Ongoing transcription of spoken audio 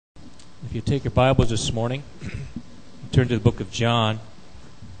If you take your Bibles this morning, turn to the book of John.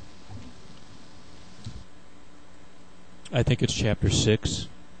 I think it's chapter 6.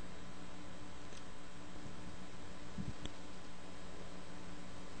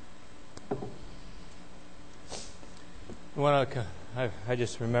 I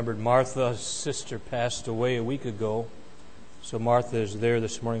just remembered Martha's sister passed away a week ago. So Martha is there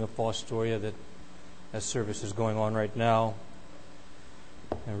this morning at Fostoria. That service is going on right now.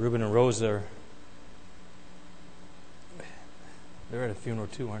 And Reuben and Rosa they're at a funeral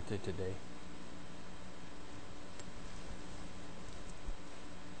too, aren't they, today?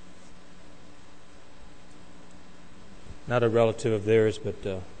 Not a relative of theirs, but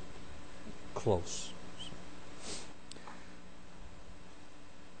close.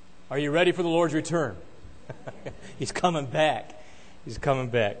 Are you ready for the Lord's return? He's coming back. He's coming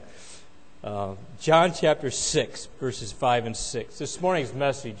back. John chapter 6, verses 5 and 6. This morning's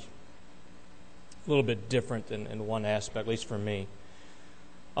message, a little bit different in one aspect, at least for me.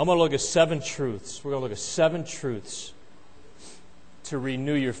 I'm going to look at 7 truths. We're going to look at 7 truths to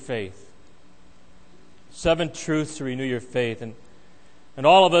renew your faith. 7 truths to renew your faith. And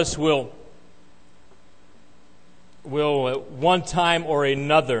all of us will at one time or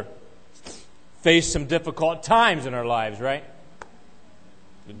another face some difficult times in our lives, right?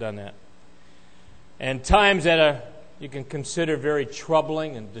 We've done that. And times that you can consider very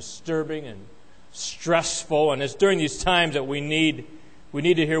troubling and disturbing and stressful. And it's during these times that we need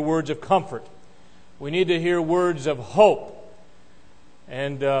to hear words of comfort. We need to hear words of hope.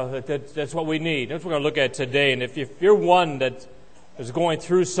 And that's what we need. That's what we're going to look at today. And if you're one that is going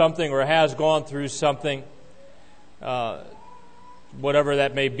through something or has gone through something, whatever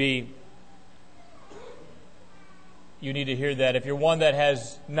that may be, you need to hear that. If you're one that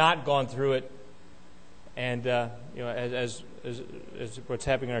has not gone through it, and as what's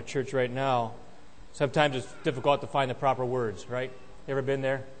happening in our church right now, sometimes it's difficult to find the proper words, right? You ever been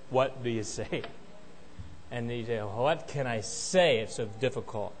there? What do you say? And you say, what can I say? It's so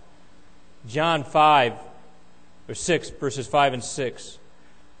difficult. John 6, verses 5 and 6.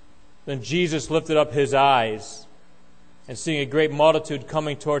 Then Jesus lifted up his eyes, and seeing a great multitude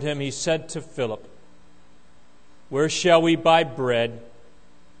coming toward him, he said to Philip, "Where shall we buy bread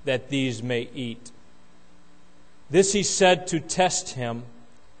that these may eat?" This he said to test him,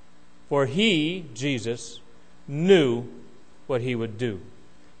 for he, Jesus, knew what he would do.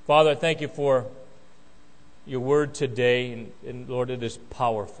 Father, I thank you for your word today, and Lord, it is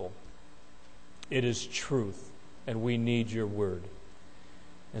powerful. It is truth, and we need your word.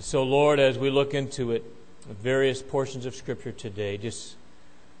 And so, Lord, as we look into it, various portions of Scripture today, just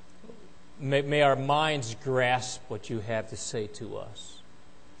may our minds grasp what you have to say to us.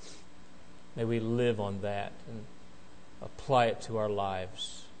 May we live on that and apply it to our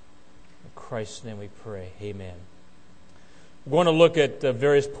lives. In Christ's name we pray. Amen. We're going to look at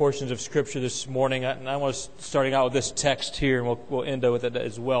various portions of Scripture this morning. And I want to starting out with this text here, and we'll end with it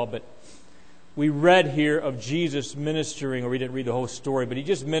as well. But we read here of Jesus ministering, or we didn't read the whole story, but he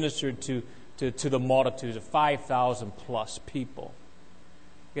just ministered to the multitudes of 5,000 plus people.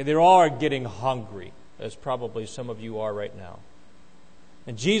 Okay, they all are getting hungry, as probably some of you are right now.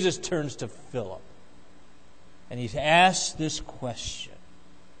 And Jesus turns to Philip, and he's asked this question: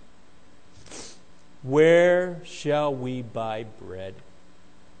 where shall we buy bread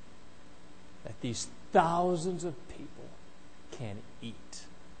that these thousands of people can eat?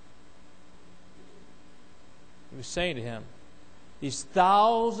 He was saying to him, these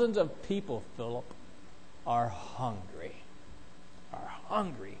thousands of people, Philip, are hungry.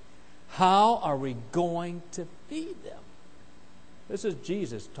 How are we going to feed them? This is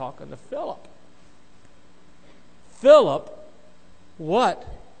Jesus talking to Philip. Philip, what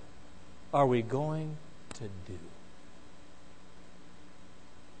are we going to do?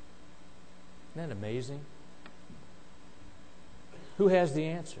 Isn't that amazing? Who has the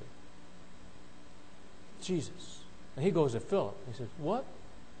answer? Jesus. And he goes to Philip. He says, what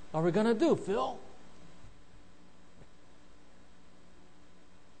are we going to do, Phil?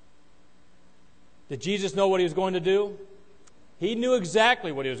 Did Jesus know what he was going to do? He knew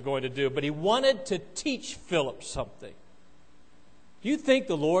exactly what he was going to do, but he wanted to teach Philip something. Do you think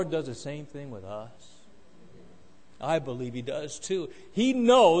the Lord does the same thing with us? I believe he does too. He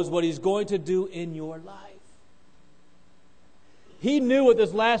knows what he's going to do in your life. He knew what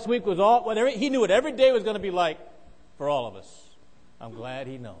this last week was all. He knew what every day was going to be like for all of us. I'm glad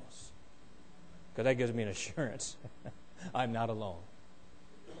he knows, because that gives me an assurance I'm not alone.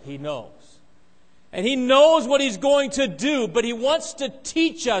 He knows. And He knows what He's going to do, but He wants to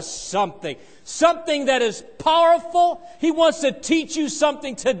teach us something. Something that is powerful. He wants to teach you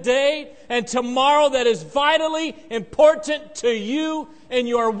something today and tomorrow that is vitally important to you in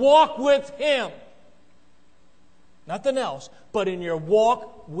your walk with Him. Nothing else, but in your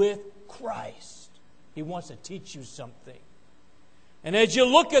walk with Christ. He wants to teach you something. And as you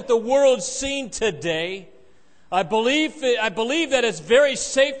look at the world scene today, I believe that it's very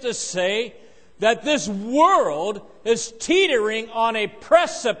safe to say that this world is teetering on a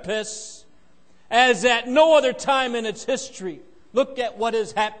precipice as at no other time in its history. Look at what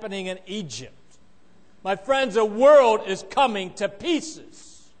is happening in Egypt. My friends, the world is coming to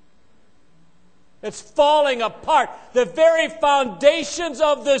pieces. It's falling apart. The very foundations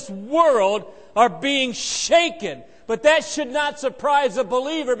of this world are being shaken. But that should not surprise a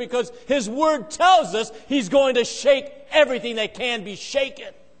believer, because His Word tells us He's going to shake everything that can be shaken.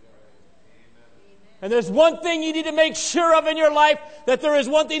 And there's one thing you need to make sure of in your life, that there is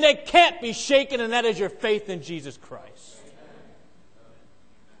one thing that can't be shaken, and that is your faith in Jesus Christ.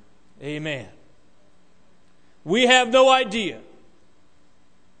 Amen. We have no idea.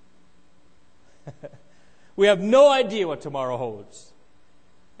 We have no idea what tomorrow holds.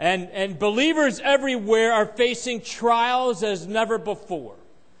 And believers everywhere are facing trials as never before.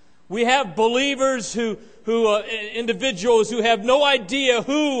 We have believers individuals who have no idea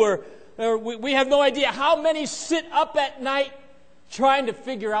who, or we have no idea how many sit up at night trying to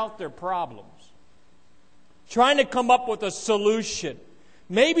figure out their problems, trying to come up with a solution.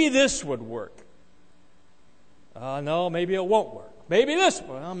 Maybe this would work. No, maybe it won't work. Maybe this,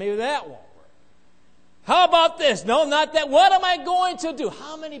 well, maybe that won't work. How about this? No, not that. What am I going to do?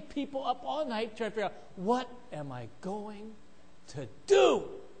 How many people up all night trying to figure out, what am I going to do?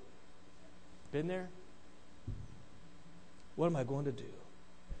 Been there? What am I going to do?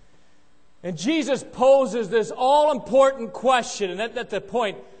 And Jesus poses this all-important question, and that's the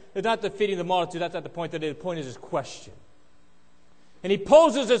point. It's not the feeding the multitude. That's not the point today. The point is His question. And He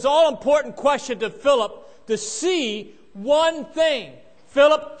poses this all-important question to Philip to see one thing.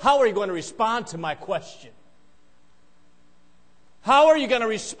 Philip, how are you going to respond to my question? How are you going to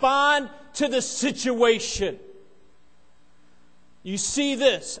respond to the situation? You see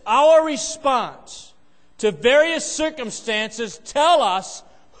this. Our response to various circumstances tell us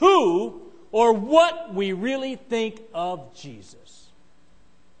who or what we really think of Jesus.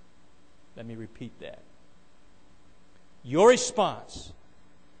 Let me repeat that. Your response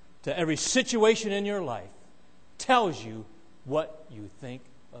to every situation in your life tells you what you think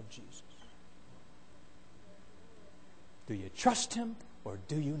of Jesus. Do you trust Him or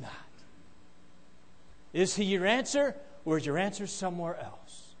do you not? Is He your answer, or is your answer somewhere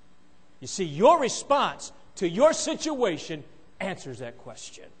else? You see, your response to your situation answers that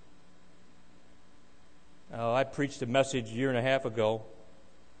question. I preached a message a year and a half ago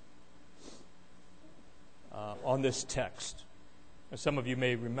on this text. And some of you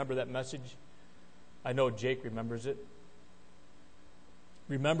may remember that message. I know Jake remembers it.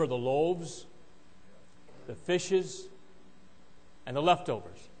 Remember the loaves, the fishes, and the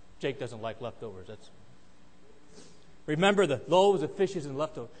leftovers. Jake doesn't like leftovers. Remember the loaves, the fishes, and the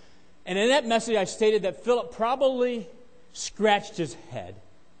leftovers. And in that message, I stated that Philip probably scratched his head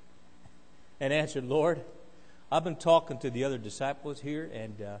and answered, Lord, I've been talking to the other disciples here,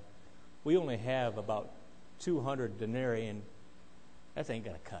 and we only have about 200 denarii, and that ain't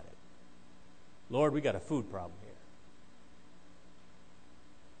going to cut it. Lord, we got a food problem here.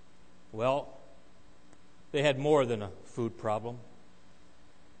 Well, they had more than a food problem.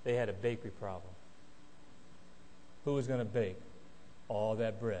 They had a bakery problem. Who was going to bake all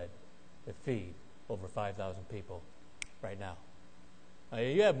that bread to feed over 5,000 people right now?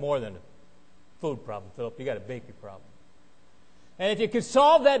 You have more than a food problem, Philip. You got a bakery problem. And if you could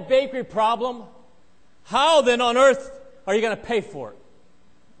solve that bakery problem, how then on earth are you going to pay for it?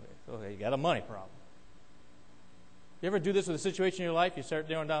 Okay, you got a money problem. You ever do this with a situation in your life? You start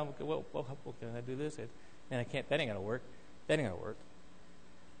down, well, can I do this? And I can't. That ain't going to work. That ain't going to work.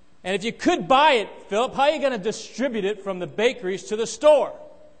 And if you could buy it, Philip, how are you going to distribute it from the bakeries to the store?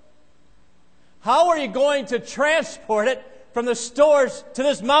 How are you going to transport it from the stores to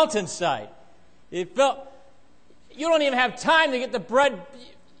this mountainside? Philip, you don't even have time to get the bread.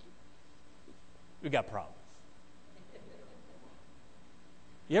 We got problems.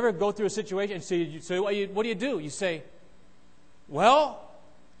 You ever go through a situation and say, what do you do? You say, well,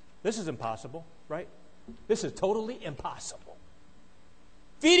 this is impossible, right? This is totally impossible.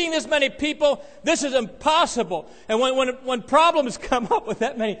 Feeding this many people, this is impossible. And when problems come up with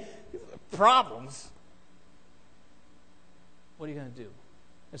that many problems, what are you going to do?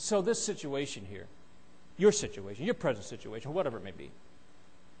 And so this situation here, your situation, your present situation, whatever it may be.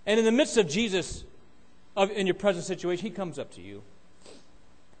 And in the midst of Jesus, in your present situation, He comes up to you.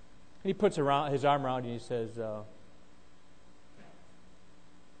 And He puts His arm around you and He says, what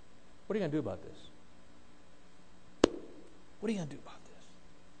are you going to do about this? What are you going to do about this?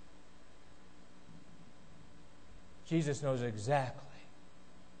 Jesus knows exactly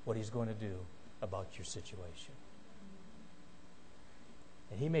what He's going to do about your situation.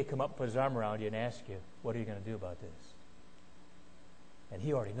 And He may come up and put His arm around you and ask you, what are you going to do about this? And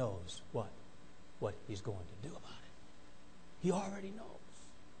He already knows what He's going to do about it. He already knows.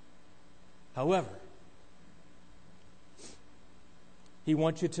 However, He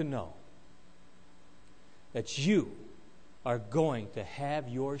wants you to know that you are going to have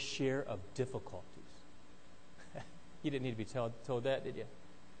your share of difficulties. You didn't need to be told that, did you?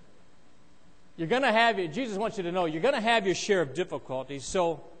 You're going to have it. Jesus wants you to know you're going to have your share of difficulties.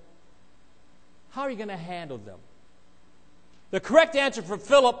 So, how are you going to handle them? The correct answer for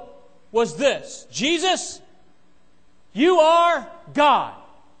Philip was this: Jesus, you are God.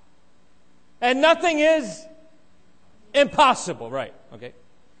 And nothing is impossible. Right, okay.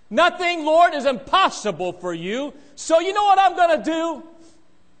 Nothing, Lord, is impossible for you. So you know what I'm going to do?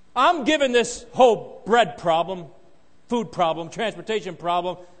 I'm giving this whole bread problem, food problem, transportation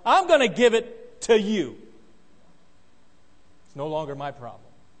problem, I'm going to give it to you. It's no longer my problem.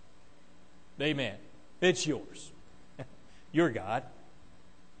 Amen. It's yours. You're God.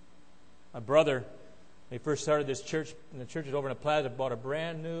 My brother, when he first started this church, and the church is over in the plaza, bought a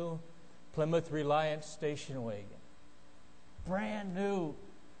brand new Plymouth Reliance station wagon. Brand new.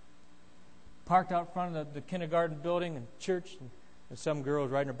 Parked out front of the kindergarten building and church, and some girl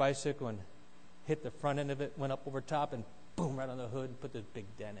was riding her bicycle and hit the front end of it, went up over top, and boom, right on the hood, and put this big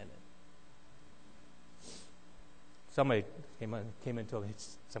dent in it. Somebody came in and told me,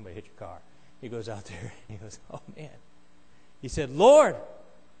 somebody hit your car. He goes out there, and he goes, oh man. He said, Lord,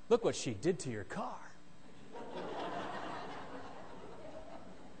 look what she did to your car.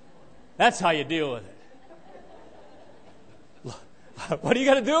 That's how you deal with it. What are you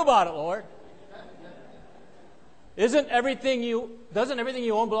going to do about it, Lord? Doesn't everything you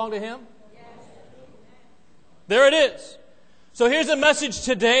own belong to Him? Yes. There it is. So here's a message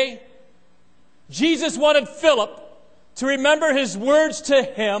today. Jesus wanted Philip to remember his words to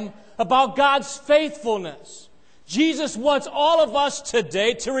him about God's faithfulness. Jesus wants all of us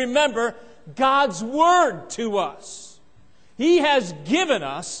today to remember God's word to us. He has given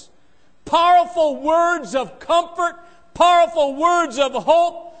us powerful words of comfort, powerful words of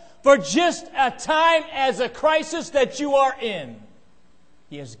hope for just a time as a crisis that you are in.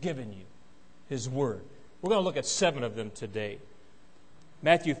 He has given you His word. We're going to look at 7 of them today.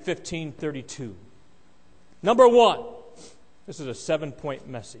 Matthew 15:32. Number 1. This is a 7-point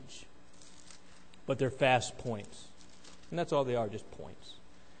message. But they're fast points. And that's all they are, just points.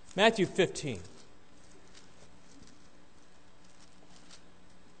 Matthew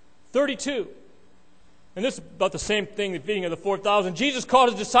 15:32. And this is about the same thing, the feeding of the 4,000. Jesus called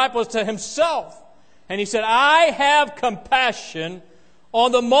His disciples to Himself. And He said, I have compassion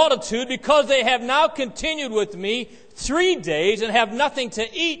on the multitude because they have now continued with me 3 days and have nothing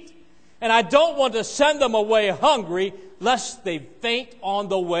to eat. And I don't want to send them away hungry, lest they faint on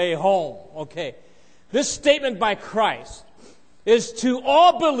the way home. Okay. This statement by Christ is to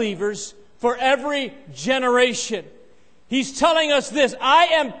all believers for every generation. He's telling us this: I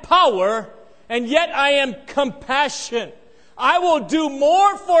am power, and yet I am compassion. I will do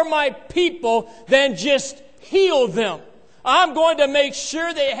more for my people than just heal them. I'm going to make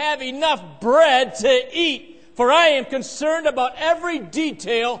sure they have enough bread to eat, for I am concerned about every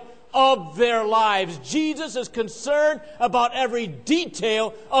detail of their lives. Jesus is concerned about every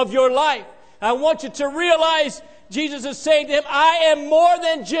detail of your life. I want you to realize Jesus is saying to him, I am more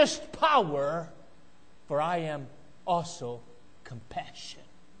than just power, for I am also compassion.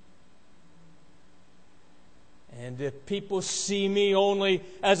 And if people see me only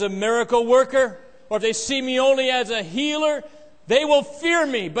as a miracle worker, or if they see me only as a healer, they will fear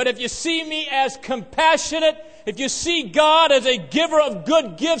me. But if you see me as compassionate, if you see God as a giver of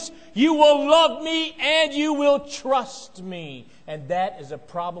good gifts, you will love me and you will trust me. And that is a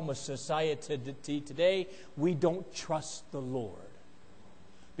problem with society today. We don't trust the Lord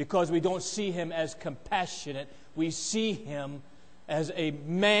because we don't see Him as compassionate. We see Him as a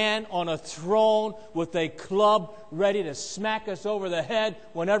man on a throne with a club ready to smack us over the head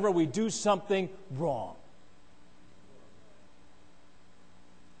whenever we do something wrong.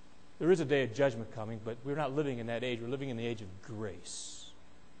 There is a day of judgment coming, but we're not living in that age. We're living in the age of grace.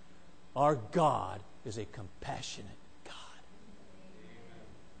 Our God is a compassionate God.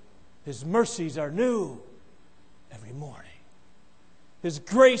 His mercies are new every morning. His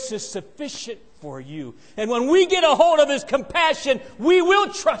grace is sufficient for you. And when we get a hold of His compassion, we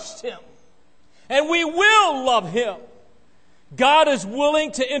will trust Him. And we will love Him. God is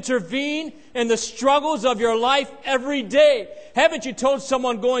willing to intervene in the struggles of your life every day. Haven't you told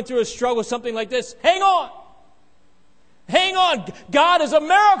someone going through a struggle something like this? Hang on. Hang on. God is a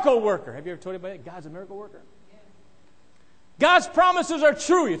miracle worker. Have you ever told anybody that? God's a miracle worker? God's promises are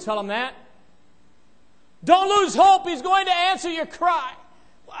true. You tell them that. Don't lose hope. He's going to answer your cry.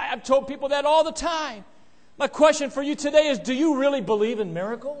 I've told people that all the time. My question for you today is, do you really believe in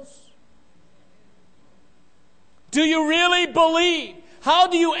miracles? Do you really believe? How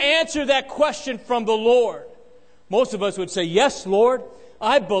do you answer that question from the Lord? Most of us would say, yes, Lord,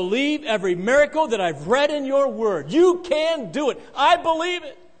 I believe every miracle that I've read in your word. You can do it. I believe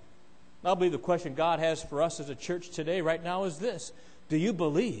it. I believe the question God has for us as a church today right now is this. Do you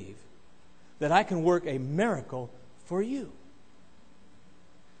believe that I can work a miracle for you?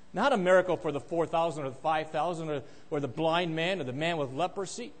 Not a miracle for the 4,000 or the 5,000 or the blind man or the man with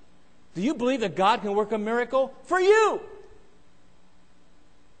leprosy. Do you believe that God can work a miracle for you?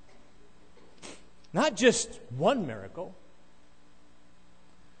 Not just one miracle,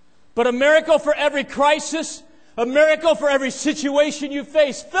 but a miracle for every crisis, a miracle for every situation you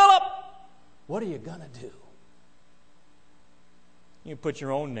face. Philip, what are you going to do? You put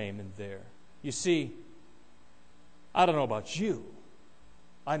your own name in there. You see, I don't know about you.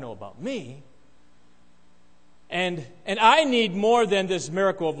 I know about me. And I need more than this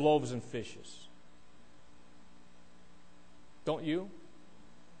miracle of loaves and fishes. Don't you?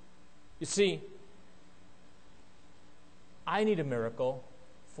 You see, I need a miracle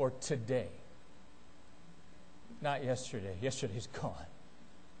for today. Not yesterday. Yesterday's gone.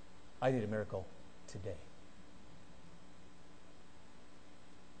 I need a miracle today.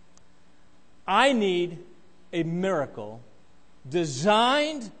 I need a miracle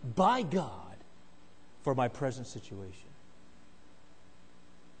designed by God for my present situation.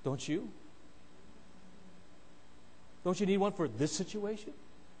 Don't you? Don't you need one for this situation?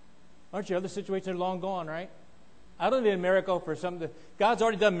 Aren't your other situations long gone, right? I don't need a miracle for something. God's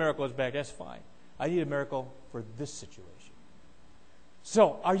already done miracles back. That's fine. I need a miracle for this situation.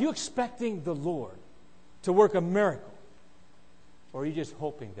 So, are you expecting the Lord to work a miracle? Or are you just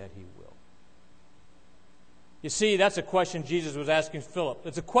hoping that He will? You see, that's a question Jesus was asking Philip.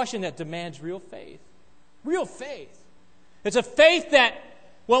 It's a question that demands real faith. Real faith. It's a faith that,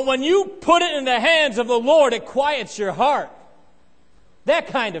 when you put it in the hands of the Lord, it quiets your heart. That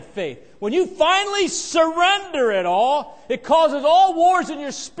kind of faith. When you finally surrender it all, it causes all wars in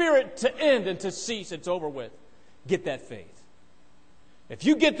your spirit to end and to cease. It's over with. Get that faith. If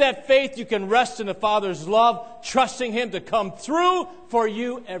you get that faith, you can rest in the Father's love, trusting Him to come through for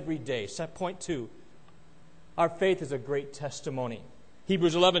you every day. So point 2. Our faith is a great testimony.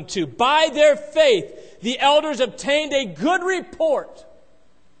 Hebrews 11:2. By their faith, the elders obtained a good report,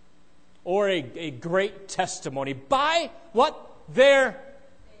 or a great testimony. By what? Their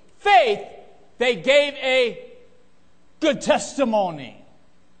faith, they gave a good testimony.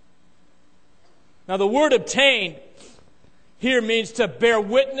 Now, the word obtained here means to bear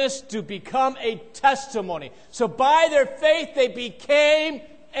witness, to become a testimony. So by their faith, they became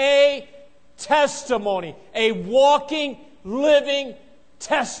a testimony, a walking, living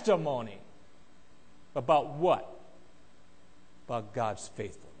testimony. About what? About God's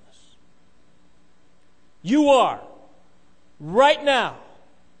faithfulness. You are, right now,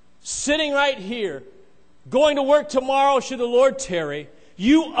 sitting right here, going to work tomorrow should the Lord tarry.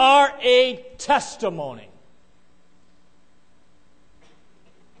 You are a testimony.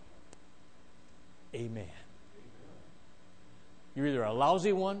 Amen. You're either a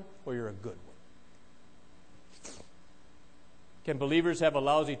lousy one or you're a good one. Can believers have a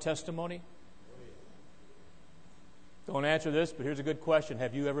lousy testimony? Don't answer this, but here's a good question.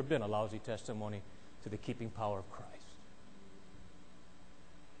 Have you ever been a lousy testimony to the keeping power of Christ?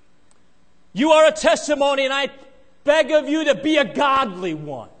 You are a testimony, and I beg of you to be a godly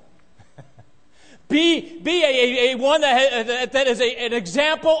one. Be a one that is an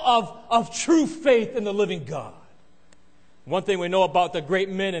example of true faith in the living God. One thing we know about the great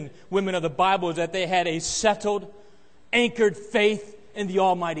men and women of the Bible is that they had a settled, anchored faith in the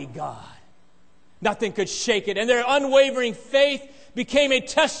Almighty God. Nothing could shake it. And their unwavering faith became a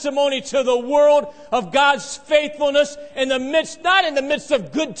testimony to the world of God's faithfulness in the midst, not in the midst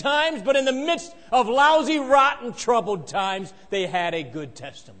of good times, but in the midst of lousy, rotten, troubled times. They had a good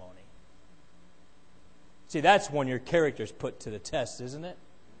testimony. See, that's when your character's put to the test, isn't it?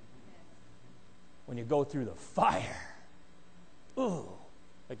 When you go through the fire. Ooh,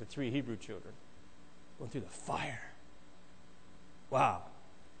 like the 3 Hebrew children. Going through the fire. Wow.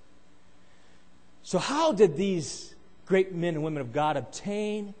 So how did these great men and women of God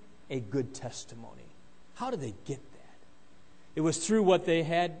obtain a good testimony? How did they get that? It was through what they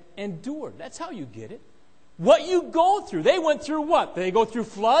had endured. That's how you get it. What you go through. They went through what? Did they go through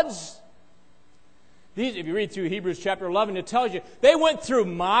floods? These, if you read through Hebrews chapter 11, it tells you they went through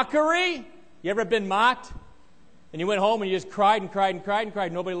mockery. You ever been mocked? And you went home and you just cried and cried and cried and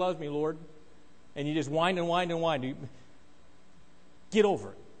cried. Nobody loves me, Lord. And you just whined and whined and whined. Get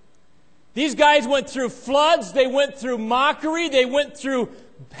over it. These guys went through floods. They went through mockery. They went through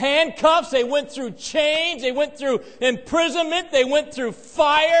handcuffs. They went through chains. They went through imprisonment. They went through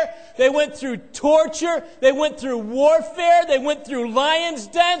fire. They went through torture. They went through warfare. They went through lions'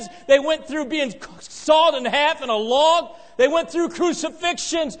 dens. They went through being sawed in half in a log. They went through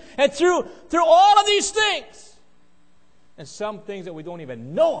crucifixions and through all of these things. And some things that we don't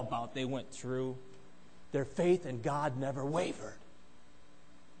even know about they went through. Their faith in God never wavered.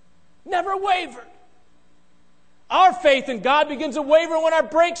 Never wavered. Our faith in God begins to waver when our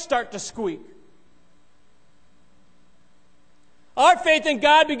brakes start to squeak. Our faith in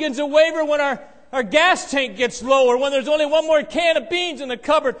God begins to waver when our gas tank gets low or when there's only one more can of beans in the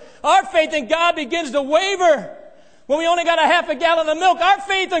cupboard. Our faith in God begins to waver when we only got a half a gallon of milk. Our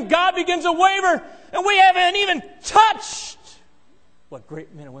faith in God begins to waver and we haven't even touched what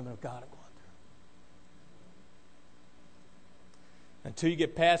great men and women of God have gone through. Until you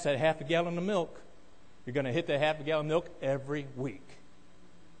get past that half a gallon of milk, you're going to hit that half a gallon of milk every week.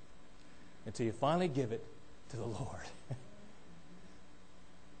 Until you finally give it to the Lord.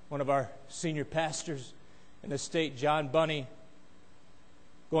 One of our senior pastors in the state, John Bunny,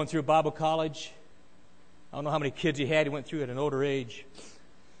 going through Bible college. I don't know how many kids he had. He went through at an older age.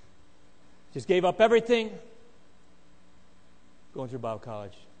 Just gave up everything. Going through Bible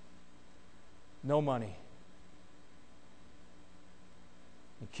college. No money.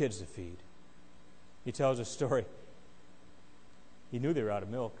 And kids to feed. He tells a story. He knew they were out of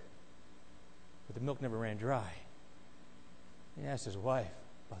milk, but the milk never ran dry. He asked his wife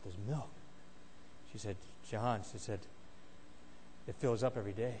about this milk. She said, John, she said, it fills up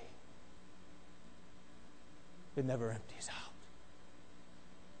every day. It never empties out.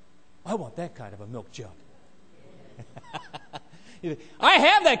 I want that kind of a milk jug. I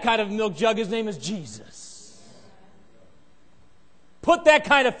have that kind of milk jug. His name is Jesus. Put that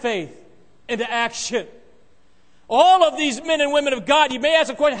kind of faith into action. All of these men and women of God, you may ask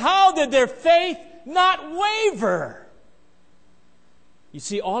the question, how did their faith not waver? You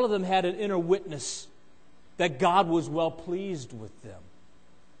see, all of them had an inner witness that God was well pleased with them.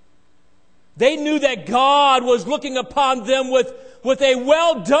 They knew that God was looking upon them with a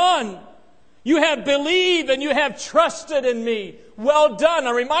well done. You have believed and you have trusted in me. Well done.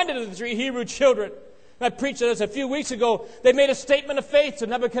 I'm reminded of the 3 Hebrew children. I preached this a few weeks ago. They made a statement of faith to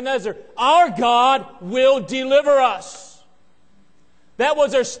Nebuchadnezzar. Our God will deliver us. That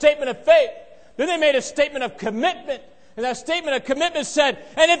was their statement of faith. Then they made a statement of commitment. And that statement of commitment said,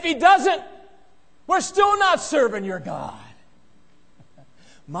 and if he doesn't, we're still not serving your God.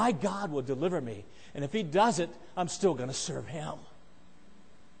 My God will deliver me. And if he doesn't, I'm still going to serve him.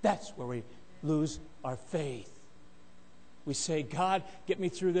 That's where we lose our faith. We say, God, get me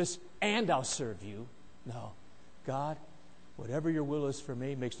through this and I'll serve you. No. God, whatever your will is for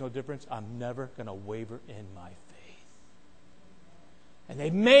me makes no difference. I'm never going to waver in my faith. And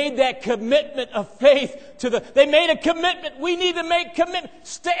they made that commitment of faith they made a commitment. We need to make commitment.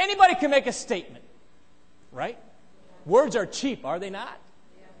 Anybody can make a statement. Right? Words are cheap, are they not?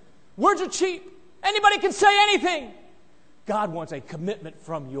 Words are cheap. Anybody can say anything. God wants a commitment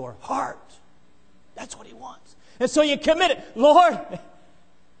from your heart. That's what he wants. And so you commit it. Lord,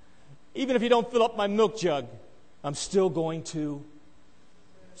 even if you don't fill up my milk jug, I'm still going to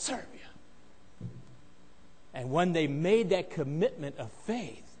serve you. And when they made that commitment of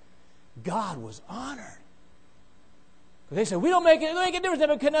faith, God was honored. Because they said, we don't make a difference,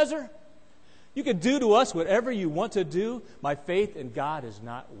 Nebuchadnezzar. You can do to us whatever you want to do. My faith in God is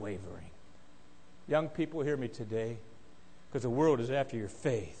not wavering. Young people, hear me today, because the world is after your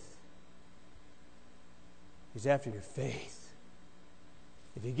faith. He's after your faith.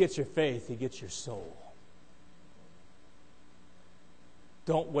 If he gets your faith, he gets your soul.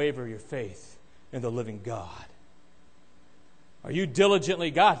 Don't waver your faith in the living God. Are you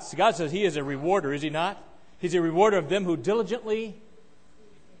diligently, God says he is a rewarder, is he not? He's a rewarder of them who diligently,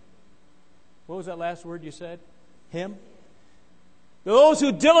 what was that last word you said? Him? Those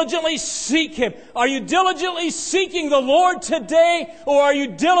who diligently seek him. Are you diligently seeking the Lord today, or are you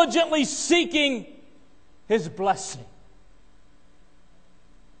diligently seeking his blessing?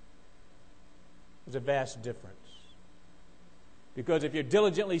 There's a vast difference. Because if you're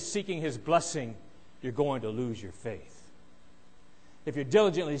diligently seeking His blessing, you're going to lose your faith. If you're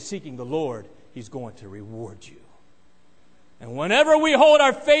diligently seeking the Lord, He's going to reward you. And whenever we hold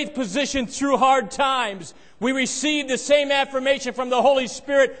our faith position through hard times, we receive the same affirmation from the Holy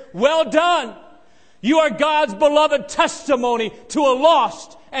Spirit. Well done! You are God's beloved testimony to a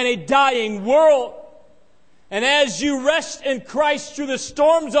lost and a dying world. And as you rest in Christ through the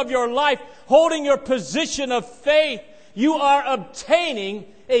storms of your life, holding your position of faith, you are obtaining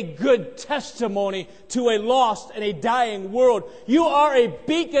a good testimony to a lost and a dying world. You are a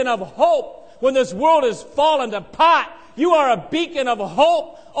beacon of hope when this world is fallen to pot. You are a beacon of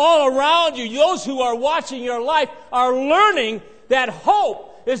hope all around you. Those who are watching your life are learning that hope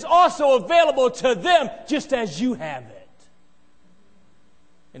is also available to them just as you have it.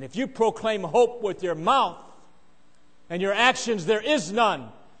 And if you proclaim hope with your mouth and your actions there is none,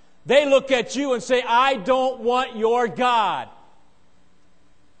 they look at you and say, I don't want your God.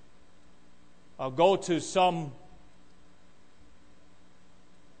 I'll go to some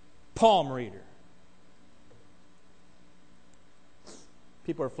palm reader.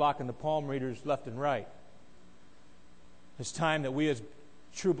 People are flocking to palm readers left and right. It's time that we as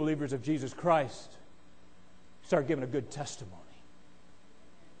true believers of Jesus Christ start giving a good testimony.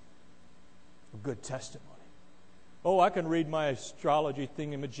 A good testimony. Oh, I can read my astrology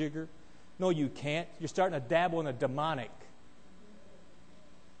thingamajigger. No, you can't. You're starting to dabble in the demonic.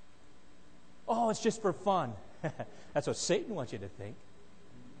 Oh, it's just for fun. That's what Satan wants you to think.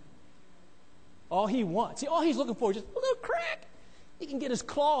 All he wants, all he's looking for is just a little crack. He can get his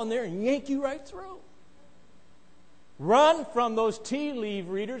claw in there and yank you right through. Run from those tea leaf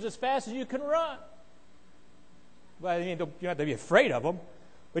readers as fast as you can run. Well, you don't have to be afraid of them,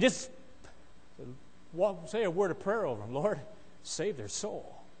 but just say a word of prayer over them. Lord, save their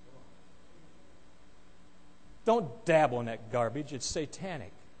soul. Don't dabble in that garbage. It's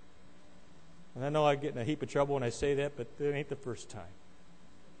satanic. And I know I get in a heap of trouble when I say that, but it ain't the first time.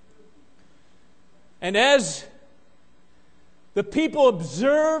 And as the people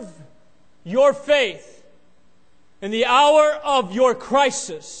observe your faith in the hour of your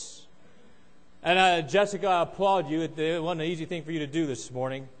crisis, and Jessica, I applaud you. It wasn't an easy thing for you to do this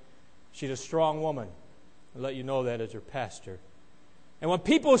morning. She's a strong woman. I'll let you know that as your pastor. And when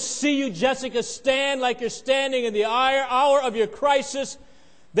people see you, Jessica, stand like you're standing in the hour of your crisis,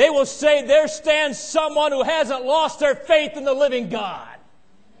 they will say, there stands someone who hasn't lost their faith in the living God.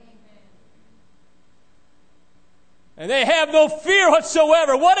 Amen. And they have no fear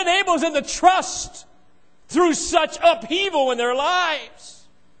whatsoever. What enables them to trust through such upheaval in their lives?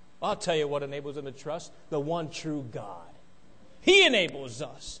 I'll tell you what enables them to trust. The one true God. He enables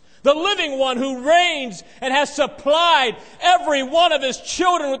us. The living one who reigns and has supplied every one of His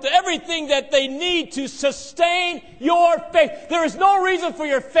children with everything that they need to sustain your faith. There is no reason for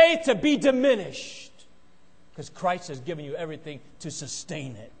your faith to be diminished because Christ has given you everything to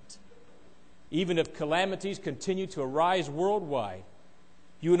sustain it. Even if calamities continue to arise worldwide,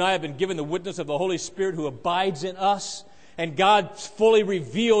 you and I have been given the witness of the Holy Spirit who abides in us, and God's fully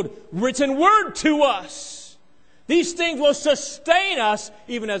revealed written word to us. These things will sustain us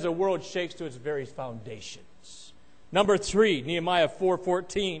even as the world shakes to its very foundations. Number 3, Nehemiah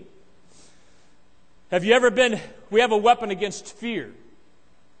 4:14. Have you ever been, we have a weapon against fear.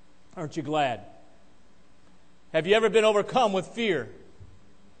 Aren't you glad? Have you ever been overcome with fear?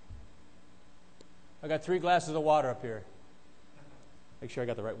 I got 3 glasses of water up here. Make sure I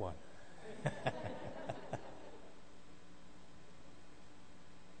got the right one.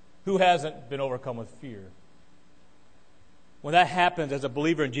 Who hasn't been overcome with fear? When that happens as a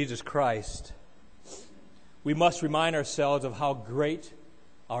believer in Jesus Christ, we must remind ourselves of how great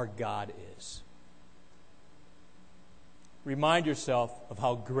our God is. Remind yourself of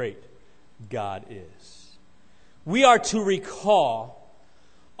how great God is. We are to recall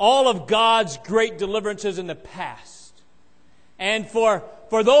all of God's great deliverances in the past. And for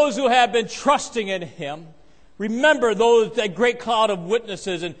those who have been trusting in Him, remember that great cloud of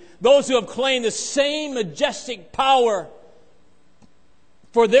witnesses and those who have claimed the same majestic power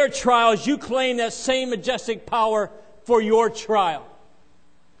for their trials. You claim that same majestic power for your trial.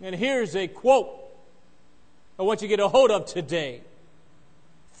 And here's a quote I want you to get a hold of today.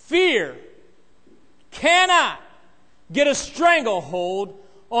 Fear cannot get a stranglehold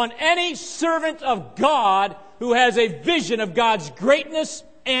on any servant of God who has a vision of God's greatness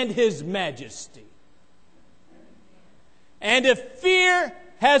and His majesty. And if fear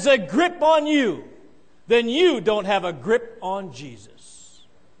has a grip on you, then you don't have a grip on Jesus.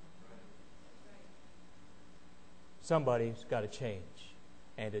 Somebody's got to change,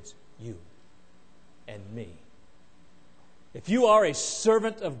 and it's you. and me. If you are a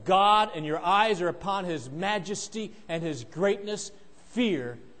servant of God and your eyes are upon His majesty and His greatness,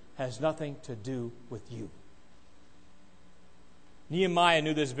 fear has nothing to do with you. Nehemiah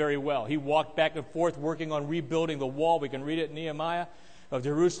knew this very well. He walked back and forth working on rebuilding the wall. We can read it in Nehemiah of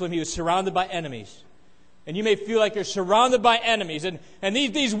Jerusalem. He was surrounded by enemies. And you may feel like you're surrounded by enemies. And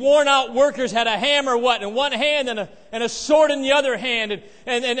these worn-out workers had a hammer, in one hand and a sword in the other hand.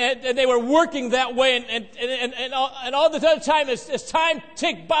 And they were working that way. And all the time, as time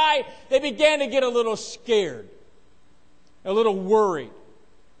ticked by, they began to get a little scared, a little worried.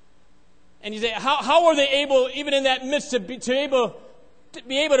 And you say, how are they able, even in that midst, to be able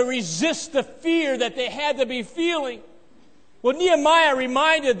to resist the fear that they had to be feeling? Well, Nehemiah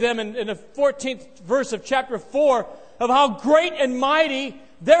reminded them in the 14th verse of chapter 4 of how great and mighty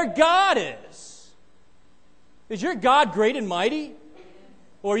their God is. Is your God great and mighty?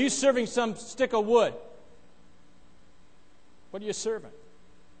 Or are you serving some stick of wood? What are you serving?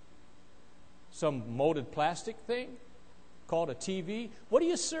 Some molded plastic thing called a TV? What are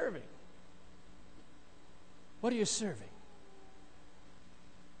you serving? What are you serving?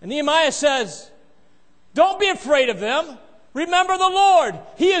 And Nehemiah says, don't be afraid of them. Remember the Lord.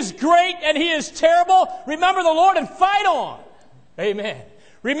 He is great and He is terrible. Remember the Lord and fight on. Amen.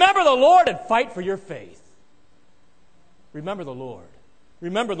 Remember the Lord and fight for your faith. Remember the Lord.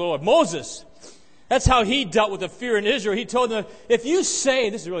 Remember the Lord. Moses, that's how he dealt with the fear in Israel. He told them, if you say,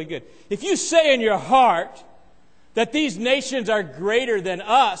 this is really good, if you say in your heart that these nations are greater than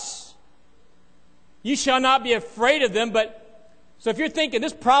us, you shall not be afraid of them. So if you're thinking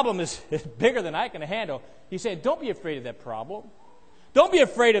this problem is bigger than I can handle, he's saying, don't be afraid of that problem. Don't be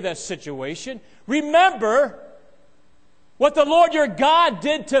afraid of that situation. Remember what the Lord your God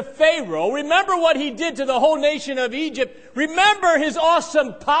did to Pharaoh. Remember what He did to the whole nation of Egypt. Remember His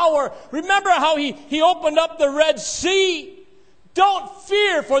awesome power. Remember how He opened up the Red Sea. Don't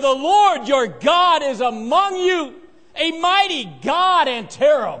fear, for the Lord your God is among you, a mighty God and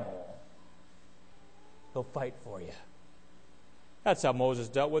terrible. He'll fight for you. That's how Moses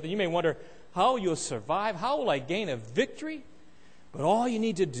dealt with it. You may wonder how you'll survive. How will I gain a victory? But all you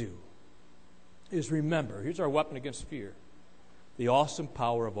need to do is remember, here's our weapon against fear, the awesome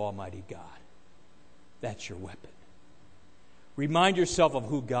power of Almighty God. That's your weapon. Remind yourself of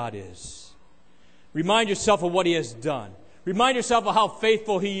who God is. Remind yourself of what He has done. Remind yourself of how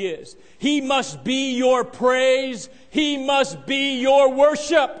faithful He is. He must be your praise. He must be your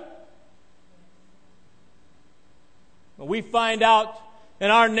worship. We find out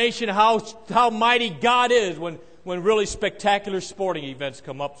in our nation how mighty God is when really spectacular sporting events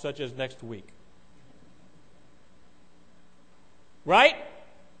come up, such as next week. Right?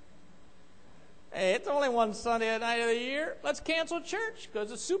 Hey, it's only one Sunday night of the year. Let's cancel church because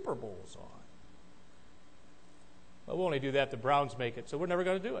the Super Bowl's on. Well, we'll only do that if the Browns make it, so we're never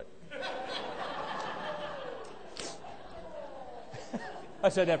going to do it. I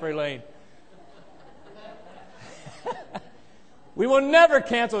said that for Elaine. We will never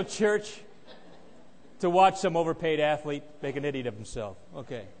cancel church to watch some overpaid athlete make an idiot of himself.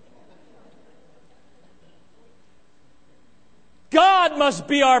 Okay. God must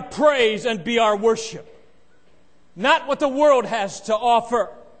be our praise and be our worship, not what the world has to offer.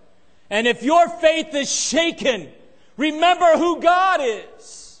 And if your faith is shaken, remember who God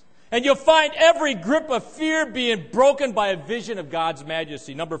is. And you'll find every grip of fear being broken by a vision of God's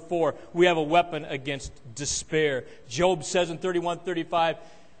majesty. Number 4, we have a weapon against despair. Job says in 31:35,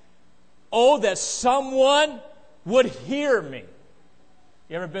 oh, that someone would hear me.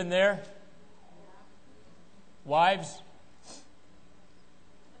 You ever been there? Wives?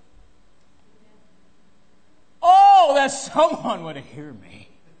 Oh, that someone would hear me.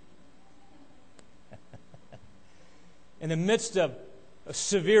 In the midst of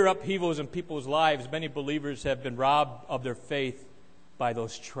severe upheavals in people's lives, many believers have been robbed of their faith by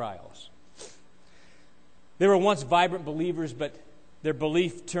those trials. They were once vibrant believers, but their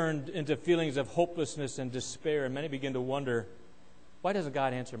belief turned into feelings of hopelessness and despair, and many begin to wonder, why doesn't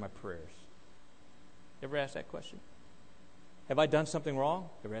God answer my prayers? You ever ask that question? Have I done something wrong?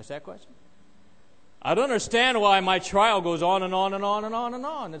 You ever ask that question? I don't understand why my trial goes on and on and on and on and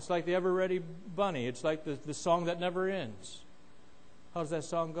on. It's like the ever-ready bunny. It's like the song that never ends. How does that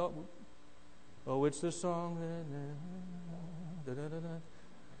song go? Oh, it's the song.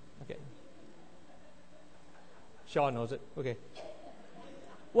 Okay. Sean knows it. Okay.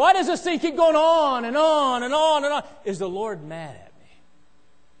 Why does this thing keep going on and on and on and on? Is the Lord mad at me?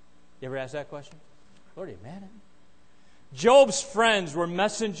 You ever ask that question? Lord, are you mad at me? Job's friends were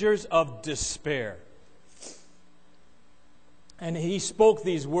messengers of despair. And he spoke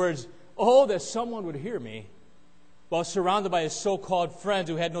these words, Oh, that someone would hear me while surrounded by his so-called friends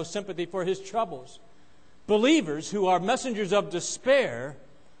who had no sympathy for his troubles. Believers who are messengers of despair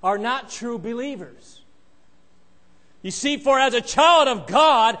are not true believers. You see, for as a child of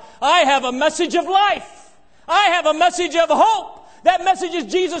God, I have a message of life. I have a message of hope. That message is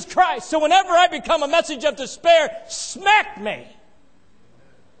Jesus Christ. So whenever I become a message of despair, smack me.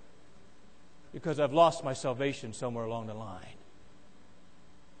 Because I've lost my salvation somewhere along the line.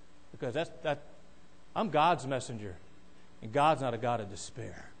 Because I'm God's messenger. And God's not a God of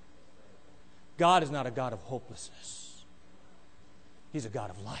despair. God is not a God of hopelessness. He's a God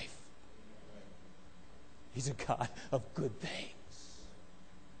of life. He's a God of good things.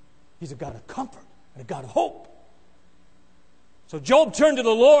 He's a God of comfort and a God of hope. So Job turned to the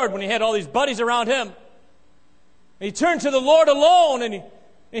Lord when he had all these buddies around him. And he turned to the Lord alone, and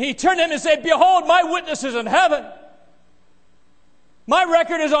he turned to him and said, "Behold, my witness is in heaven. My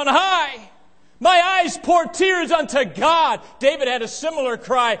record is on high. My eyes pour tears unto God." David had a similar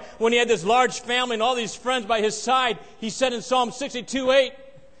cry when he had this large family and all these friends by his side. He said in Psalm 62:8,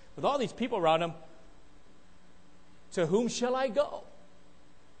 with all these people around him, "To whom shall I go?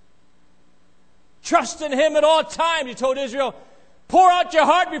 Trust in him at all times," he told Israel. "Pour out your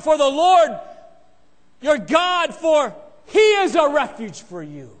heart before the Lord your God, for he is a refuge for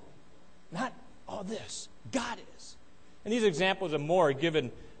you." Not all this. God is. And these examples and more are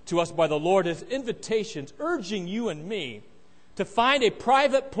given to us by the Lord as invitations, urging you and me to find a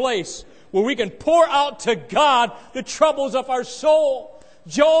private place where we can pour out to God the troubles of our soul.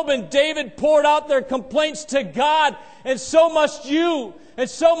 Job and David poured out their complaints to God, and so must you, and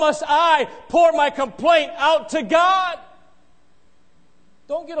so must I pour my complaint out to God.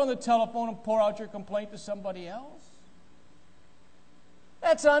 Don't get on the telephone and pour out your complaint to somebody else.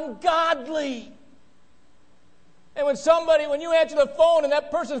 That's ungodly. And when you answer the phone and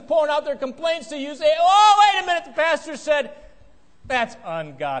that person's pouring out their complaints to you, say, "Oh, wait a minute, the pastor said," that's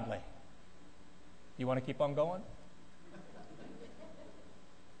ungodly. You want to keep on going?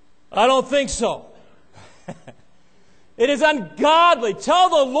 I don't think so. It is ungodly. Tell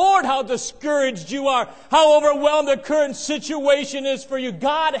the Lord how discouraged you are, how overwhelmed the current situation is for you.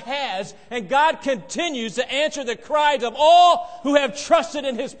 God has, and God continues to answer the cries of all who have trusted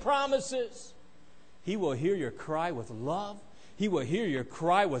in His promises. He will hear your cry with love. He will hear your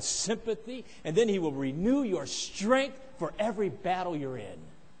cry with sympathy, and then He will renew your strength for every battle you're in.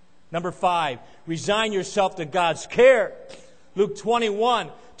 Number 5, resign yourself to God's care. Luke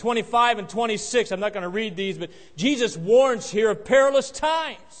 21:25 and 26. I'm not going to read these, but Jesus warns here of perilous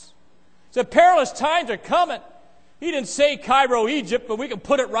times. He said perilous times are coming. He didn't say Cairo, Egypt, but we can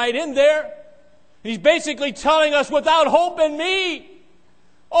put it right in there. He's basically telling us, without hope in me,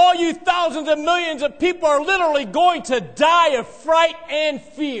 all you thousands and millions of people are literally going to die of fright and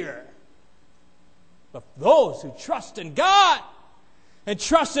fear. But those who trust in God and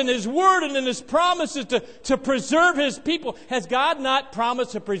trust in His Word and in His promises to preserve His people. Has God not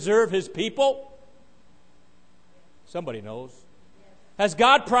promised to preserve His people? Somebody knows. Has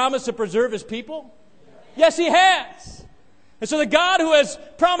God promised to preserve His people? Yes, He has. And so the God who has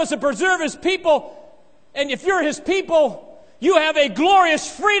promised to preserve His people, and if you're His people, you have a glorious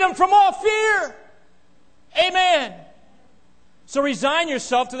freedom from all fear. Amen. So resign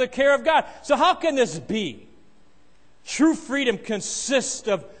yourself to the care of God. So how can this be? True freedom consists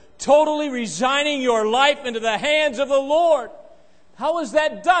of totally resigning your life into the hands of the Lord. How is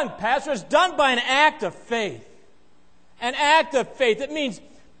that done, Pastor? It's done by an act of faith. An act of faith. It means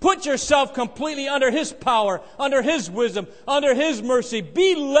put yourself completely under His power, under His wisdom, under His mercy.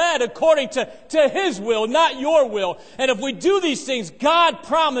 Be led according to His will, not your will. And if we do these things, God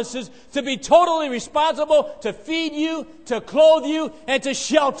promises to be totally responsible to feed you, to clothe you, and to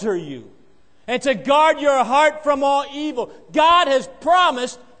shelter you. And to guard your heart from all evil. God has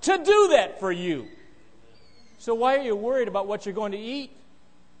promised to do that for you. So why are you worried about what you're going to eat?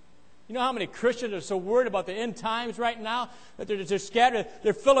 You know how many Christians are so worried about the end times right now that they're scattered,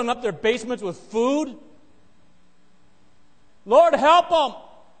 they're filling up their basements with food? Lord, help them.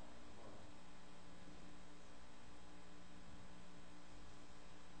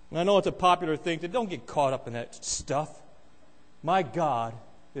 And I know it's a popular thing. Don't get caught up in that stuff. My God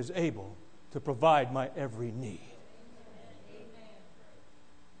is able to provide my every need.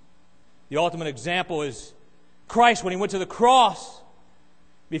 The ultimate example is Christ when He went to the cross.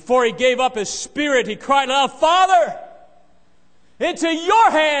 Before He gave up His spirit, He cried out, "Father, into your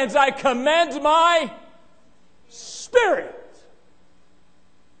hands I commend my spirit."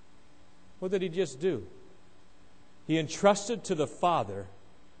 What did He just do? He entrusted to the Father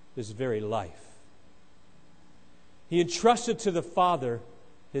His very life. He entrusted to the Father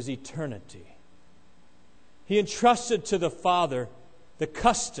his eternity. He entrusted to the Father the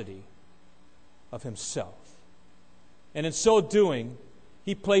custody of himself. And in so doing,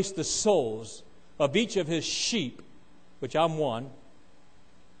 he placed the souls of each of his sheep, which I'm one,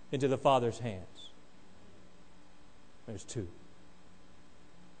 into the Father's hands. There's two.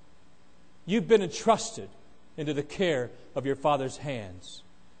 You've been entrusted into the care of your Father's hands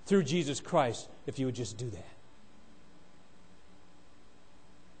through Jesus Christ, if you would just do that.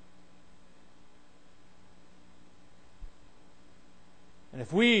 And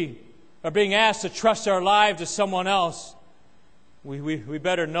if we are being asked to trust our lives to someone else, we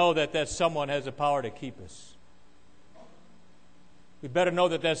better know that that someone has the power to keep us. We better know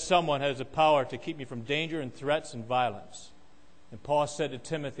that that someone has the power to keep me from danger and threats and violence. And Paul said to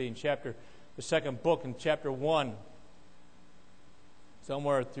Timothy in the second book, in chapter 1,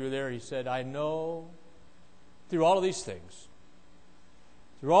 somewhere through there, he said, I know through all of these things,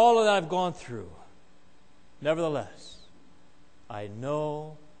 through all that I've gone through, nevertheless, I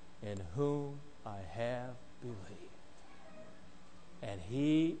know in whom I have believed. And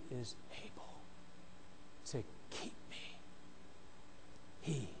He is able to keep me.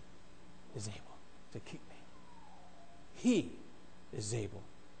 He is able to keep me. He is able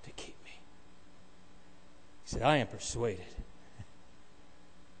to keep me. He said, I am persuaded.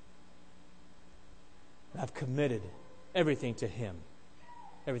 I've committed everything to Him.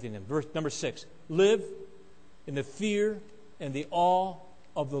 Everything to Him. Verse number 6. Live in the fear and the awe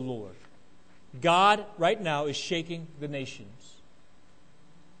of the Lord. God right now is shaking the nations.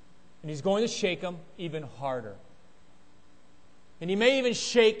 And He's going to shake them even harder. And He may even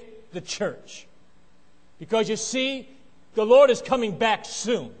shake the church. Because you see, the Lord is coming back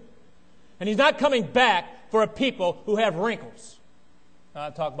soon. And He's not coming back for a people who have wrinkles. I'm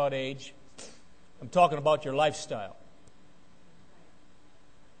not talking about age. I'm talking about your lifestyle.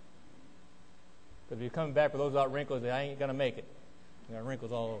 Because if you're coming back for those without wrinkles, I ain't going to make it. I got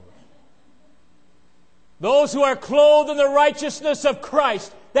wrinkles all over. Those who are clothed in the righteousness of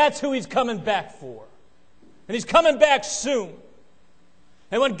Christ, that's who He's coming back for. And He's coming back soon.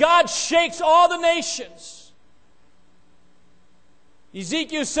 And when God shakes all the nations,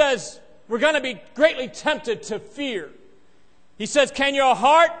 Ezekiel says, we're going to be greatly tempted to fear. He says, can your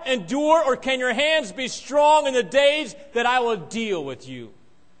heart endure, or can your hands be strong in the days that I will deal with you?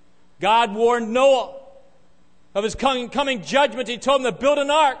 God warned Noah of his coming judgment. He told him to build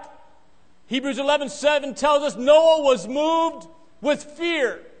an ark. Hebrews 11:7 tells us Noah was moved with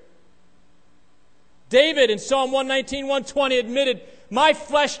fear. David in Psalm 119, 120 admitted, my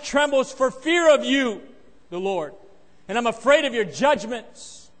flesh trembles for fear of you, the Lord, and I'm afraid of your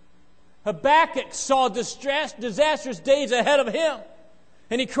judgments. Habakkuk saw disastrous days ahead of him,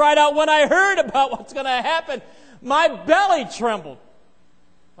 and he cried out, when I heard about what's going to happen, my belly trembled.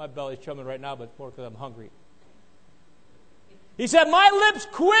 My belly's trembling right now, but it's more because I'm hungry. He said, my lips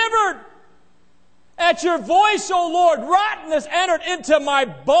quivered at your voice, O Lord. Rottenness entered into my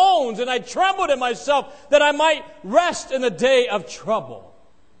bones, and I trembled in myself that I might rest in the day of trouble.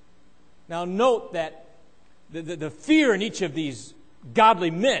 Now note that the fear in each of these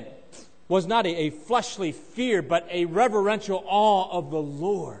godly men was not a fleshly fear, but a reverential awe of the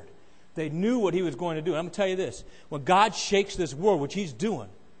Lord. They knew what He was going to do. And I'm going to tell you this. When God shakes this world, which He's doing,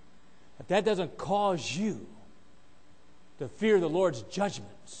 if that doesn't cause you to fear the Lord's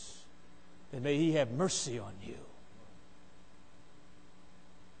judgments, then may He have mercy on you.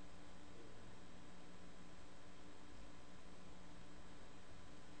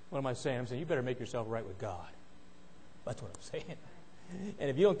 What am I saying? I'm saying you better make yourself right with God. That's what I'm saying. And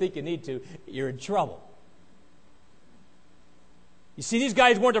if you don't think you need to, you're in trouble. You see, these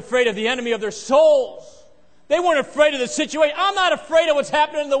guys weren't afraid of the enemy of their souls. They weren't afraid of the situation. I'm not afraid of what's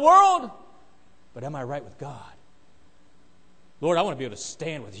happening in the world. But am I right with God? Lord, I want to be able to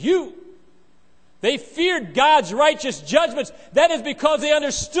stand with you. They feared God's righteous judgments. That is because they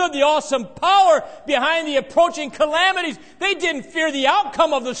understood the awesome power behind the approaching calamities. They didn't fear the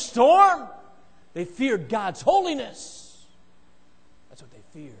outcome of the storm. They feared God's holiness. That's what they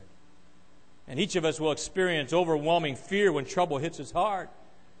feared. And each of us will experience overwhelming fear when trouble hits us hard.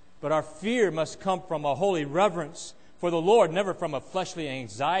 But our fear must come from a holy reverence for the Lord, never from a fleshly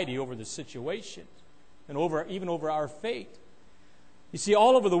anxiety over the situation and even over our fate. You see,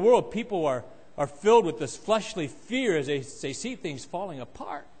 all over the world, people are filled with this fleshly fear as they see things falling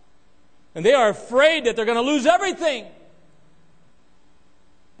apart. And they are afraid that they're going to lose everything.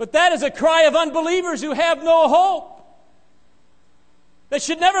 But that is a cry of unbelievers who have no hope. That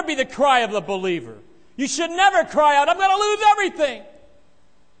should never be the cry of the believer. You should never cry out, I'm going to lose everything.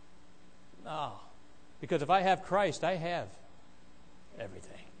 No. Because if I have Christ, I have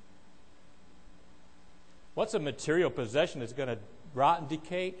everything. What's a material possession that's going to rot and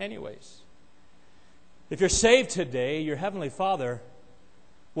decay anyways? If you're saved today, your Heavenly Father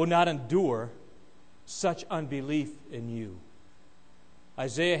will not endure such unbelief in you.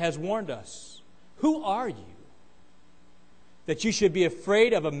 Isaiah has warned us. Who are you that you should be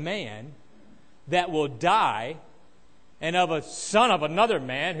afraid of a man that will die, and of a son of another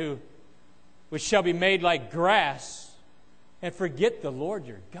man which shall be made like grass, and forget the Lord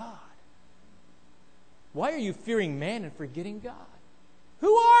your God? Why are you fearing man and forgetting God?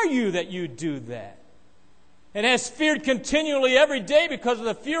 Who are you that you do that? And has feared continually every day because of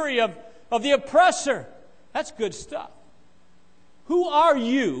the fury of the oppressor. That's good stuff. Who are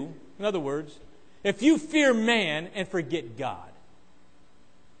you, in other words, if you fear man and forget God?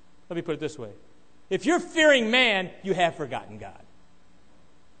 Let me put it this way. If you're fearing man, you have forgotten God.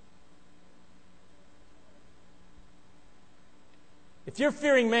 If you're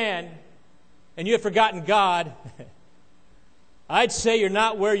fearing man and you have forgotten God, I'd say you're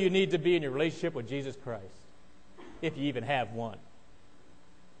not where you need to be in your relationship with Jesus Christ, if you even have one.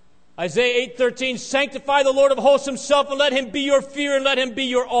 Isaiah 8:13, sanctify the Lord of hosts himself, and let him be your fear, and let him be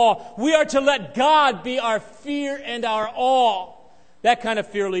your awe. We are to let God be our fear and our awe. That kind of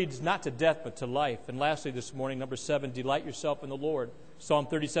fear leads not to death, but to life. And lastly this morning, number 7, delight yourself in the Lord. Psalm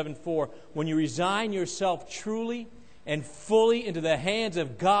 37:4, when you resign yourself truly and fully into the hands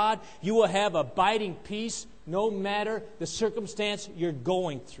of God, you will have abiding peace no matter the circumstance you're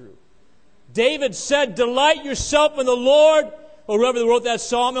going through. David said, delight yourself in the Lord, or whoever wrote that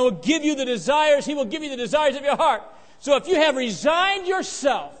psalm, and will give you the desires. He will give you the desires of your heart. So if you have resigned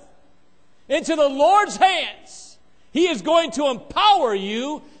yourself into the Lord's hands, He is going to empower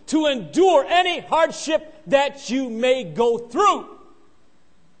you to endure any hardship that you may go through.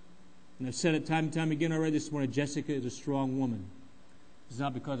 And I've said it time and time again already this morning, Jessica is a strong woman. It's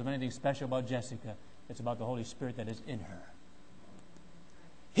not because of anything special about Jessica. It's about the Holy Spirit that is in her.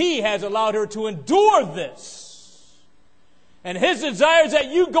 He has allowed her to endure this. And His desire is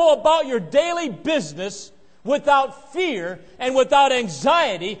that you go about your daily business without fear and without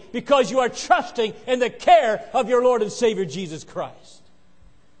anxiety, because you are trusting in the care of your Lord and Savior Jesus Christ.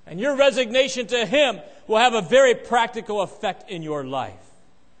 And your resignation to Him will have a very practical effect in your life.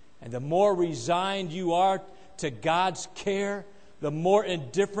 And the more resigned you are to God's care, the more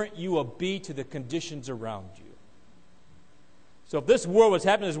indifferent you will be to the conditions around you. So if this world, what's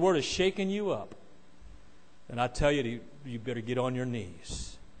happening, this world is shaking you up, then I tell you, you better get on your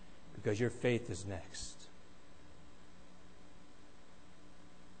knees, because your faith is next.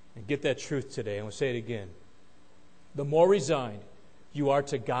 And get that truth today, and we'll say it again. The more resigned you are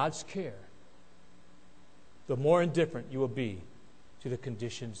to God's care, the more indifferent you will be to the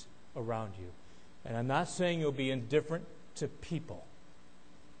conditions around you. And I'm not saying you'll be indifferent to people.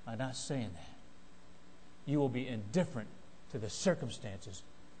 I'm not saying that. You will be indifferent to the circumstances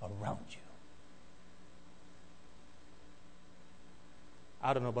around you.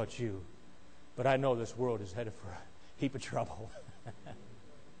 I don't know about you, but I know this world is headed for a heap of trouble.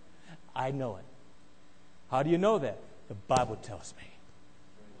 I know it. How do you know that? The Bible tells me.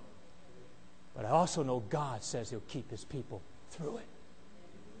 But I also know God says He'll keep His people through it.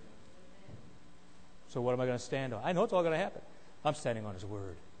 So what am I going to stand on? I know it's all going to happen. I'm standing on His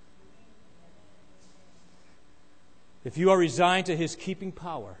Word. If you are resigned to His keeping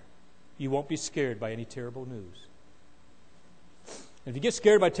power, you won't be scared by any terrible news. And if you get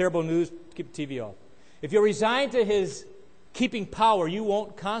scared by terrible news, keep the TV off. If you're resigned to His keeping power, you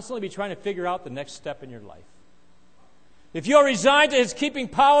won't constantly be trying to figure out the next step in your life. If you're resigned to His keeping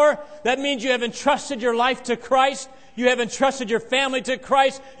power, that means you have entrusted your life to Christ. You have entrusted your family to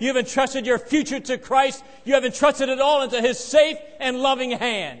Christ. You have entrusted your future to Christ. You have entrusted it all into His safe and loving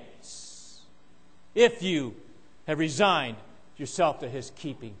hands. If you have resigned yourself to His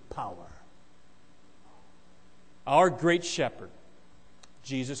keeping power. Our great shepherd,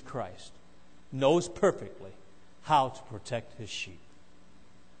 Jesus Christ, knows perfectly how to protect His sheep.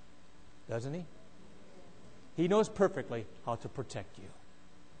 Doesn't He? He knows perfectly how to protect you.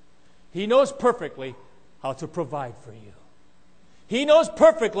 He knows perfectly how to provide for you. He knows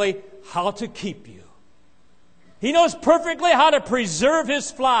perfectly how to keep you. He knows perfectly how to preserve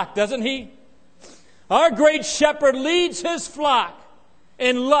His flock, doesn't He? Our great shepherd leads His flock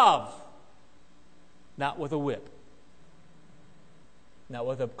in love, not with a whip, not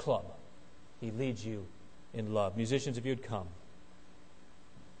with a club. He leads you in love. Musicians, if you'd come.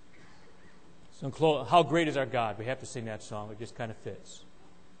 So, how great is our God? We have to sing that song. It just kind of fits.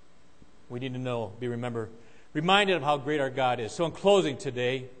 We need to know, reminded of how great our God is. So in closing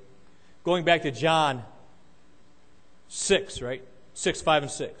today, going back to John 6, right? 6, 5,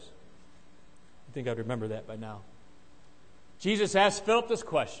 and 6. I think I'd remember that by now. Jesus asked Philip this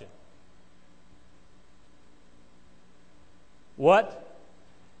question. What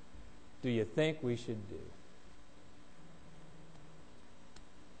do you think we should do?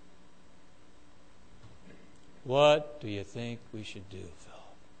 What do you think we should do, Philip?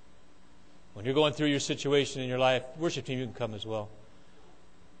 When you're going through your situation in your life, worship team, you can come as well.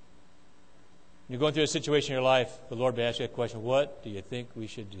 When you're going through a situation in your life, the Lord may ask you that question, what do you think we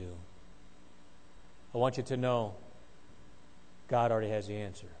should do? I want you to know God already has the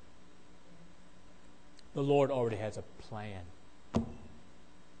answer. The Lord already has a plan.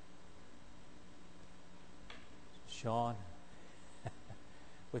 Sean,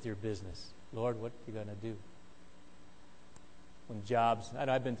 with your business, Lord, what are you going to do? When jobs, I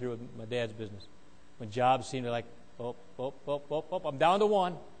know I've been through it with my dad's business. When jobs seem to I'm down to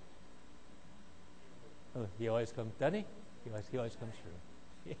one. Oh, he always comes, doesn't he? He always comes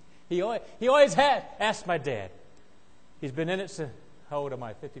through. He always had. Ask my dad. He's been in it since, how old am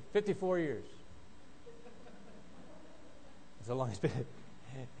I? 54 years. That's how long he's been.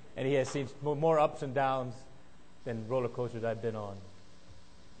 And he has seen more ups and downs than roller coasters I've been on.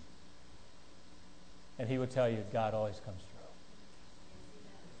 And he would tell you, God always comes through.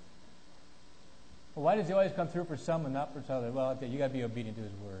 Well, why does he always come through for some and not for others? Well, you got to be obedient to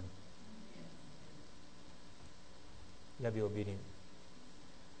his word. You got to be obedient.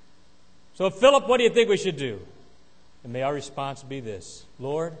 So, Philip, what do you think we should do? And may our response be this: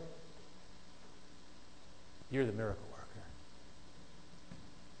 Lord, you're the miracle worker.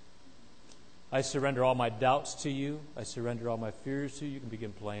 I surrender all my doubts to you. I surrender all my fears to you. You can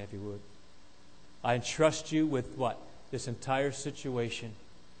begin playing if you would. I entrust you with what? This entire situation.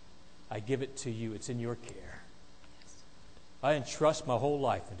 I give it to you. It's in your care. I entrust my whole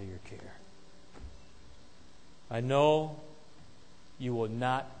life into your care. I know you will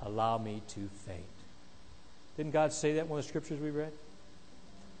not allow me to faint. Didn't God say that in one of the scriptures we read?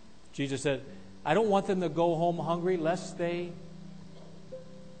 Jesus said, I don't want them to go home hungry lest they...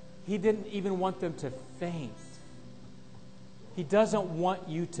 He didn't even want them to faint. He doesn't want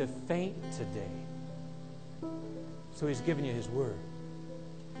you to faint today. So He's given you His word.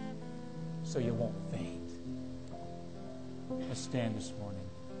 So you won't faint. Let's stand this morning.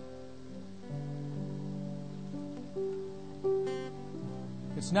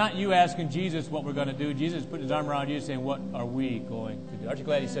 It's not you asking Jesus what we're going to do. Jesus put His arm around you saying, what are we going to do? Aren't you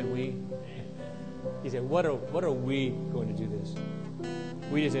glad He said we? He said, what are we going to do this?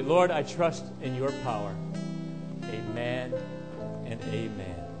 We just say, Lord, I trust in your power. Amen and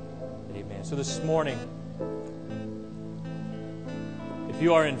amen. Amen. So this morning, if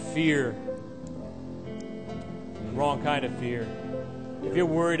you are in fear, the wrong kind of fear, if you're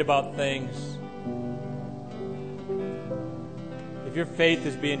worried about things, if your faith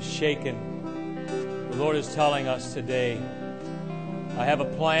is being shaken, the Lord is telling us today, I have a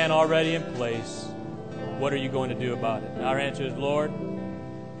plan already in place. What are you going to do about it? And our answer is, Lord,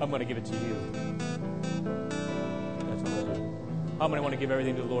 I'm going to give it to you. That's what I'll do. How many want to give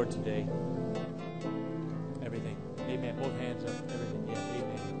everything to the Lord today? Everything. Amen. Both hands up. Everything. Yeah.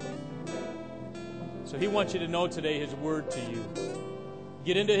 Amen. So He wants you to know today His word to you.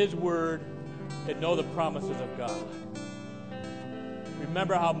 Get into His word and know the promises of God.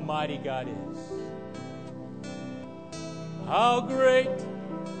 Remember how mighty God is. How great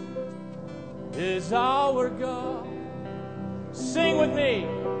is our God. Sing with me.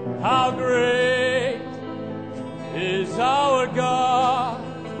 How great is our God.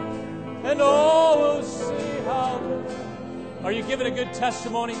 And all will see how great. Are you giving a good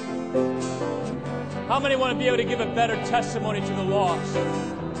testimony? How many want to be able to give a better testimony to the lost?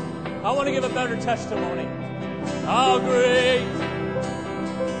 I want to give a better testimony. How great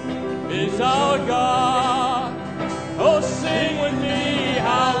is our God. Oh, sing with me.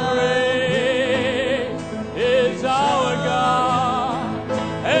 How great is our God.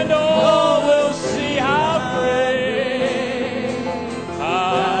 And all will see how great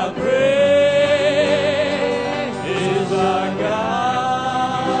is our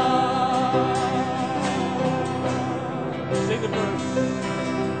God. Sing the verse.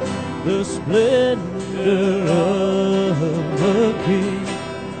 The splendor of the King.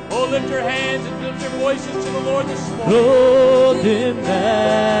 Oh, lift your hands and lift your voices to the Lord this morning. Clothed in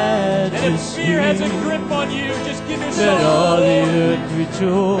majesty. And if fear has a grip on you, just give yourself let all the earth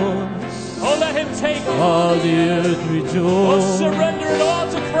rejoice. Oh, let Him take all the earth rejoice. Oh, surrender it all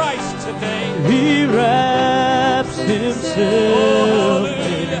to Christ today. He wraps Himself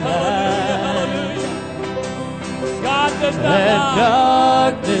in light. God does not let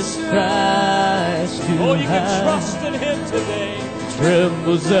darkness tries to hide. Oh, you can trust in Him today.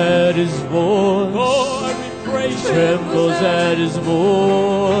 trembles at his voice. Lord, we praise you. Trembles at his voice.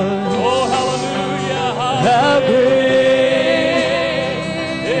 Oh, hallelujah. How great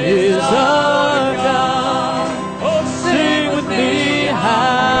is our God. Oh, Sing with me,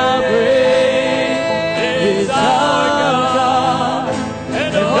 how great is our God.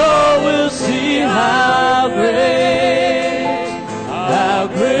 And all will see how great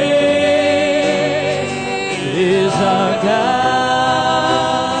is our God.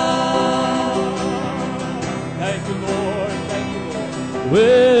 Thank you, Lord. Thank you, Lord.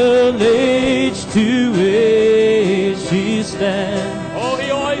 Well, age to age he stands, Oh,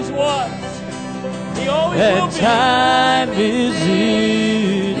 he always was. He always will and be. time is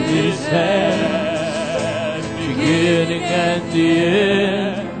in his hand. Beginning and the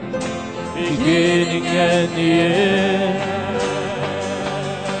end, beginning and the end.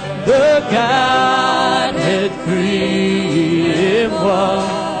 The Godhead three in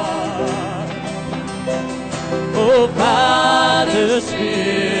one. Oh, Father,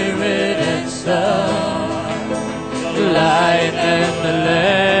 Spirit, and Son, the Lion and the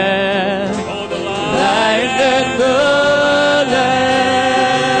Lamb, Oh, the Lion and the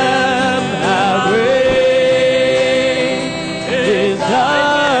Lamb. How great is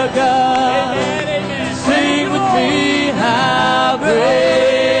our God. Amen, amen. Sing with me, how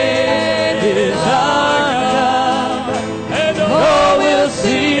great is our God. And Oh, we'll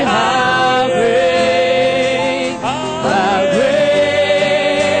see how great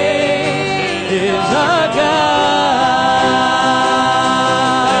is our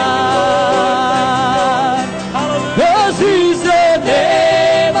God. 'Cause he's the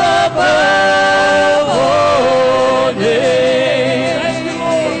name above all names.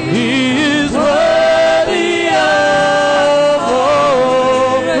 He is worthy of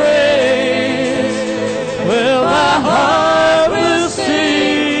all praise. Well, my heart will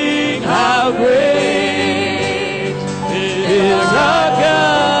sing how great is our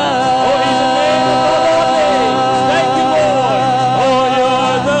God. Oh, he's the name above all names. Thank you, Lord. Oh,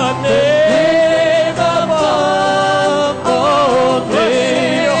 you're the Name above all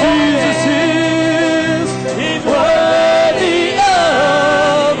names. Jesus is He's worthy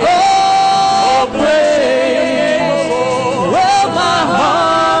of all praise. Well, my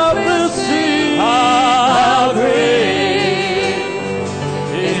heart will sing how great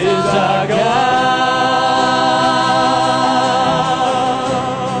is our God.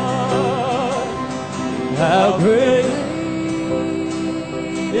 How great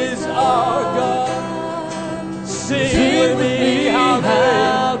is our God. Sing with me,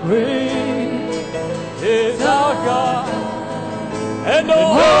 how great is our God. And Oh,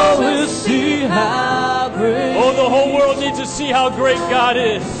 oh, we'll see how great oh, the whole world needs to see how great God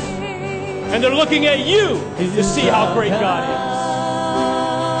is. And they're looking at you to see how great God is.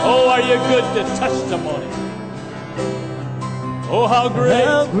 Oh, are you good to testimony? Oh, how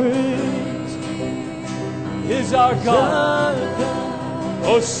great is our God.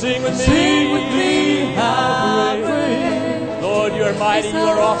 Oh, sing with me. Sing with me, how great. Lord, you are mighty, you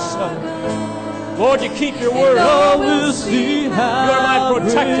are awesome. Lord, you keep your word. Oh, we'll see how You are my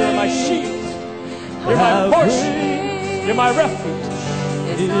protector and my great shield. You're my portion. You're my refuge.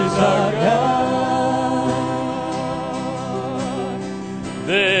 is our God.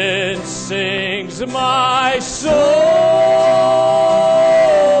 Then sings my soul,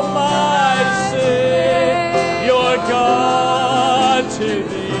 my Savior God to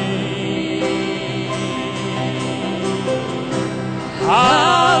thee.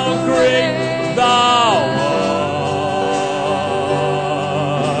 How great thou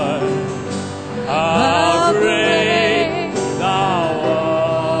art. How great thou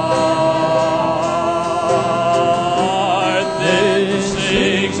art. Then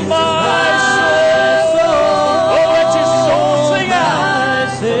sings my soul. Oh, let your soul sing out.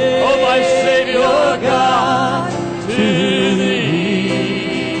 Oh, my Savior God, to thee.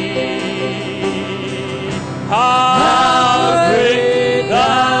 How great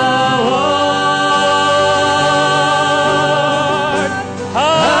thou art.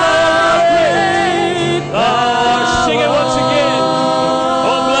 How great thou art. Sing it once again.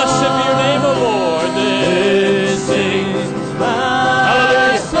 Oh, blessed be your name, O Lord. Then sings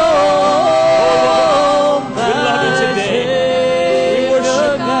My soul, we love you today. We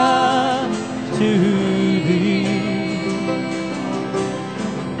worship you. God to thee.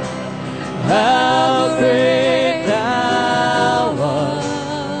 How great thou art.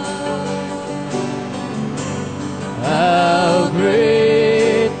 How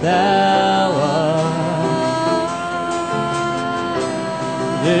great thou art.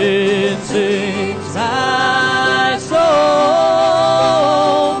 Then sings my soul,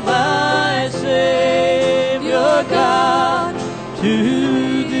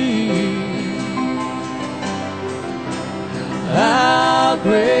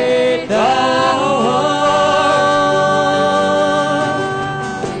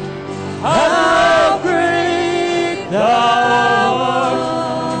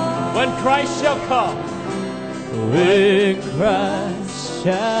 when Christ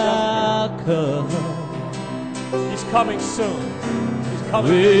shall come, He's coming soon. He's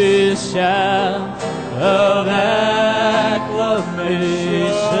coming. we shall of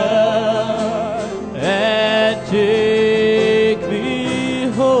acclamation and take me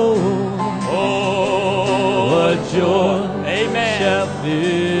home. Oh, What joy amen. shall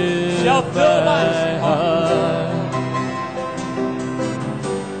fill my heart.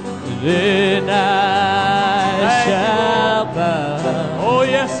 Then I shall bow Oh,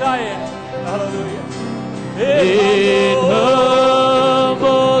 yes, I am. Hallelujah. in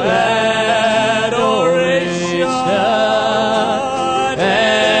humble adoration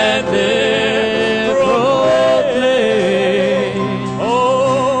and then proclaim,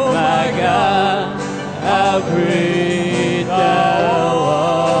 Oh, my God, how great Thou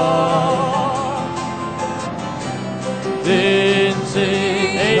art. Then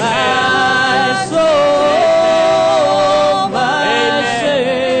sing my soul, my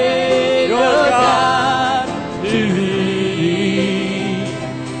Savior God, to Thee.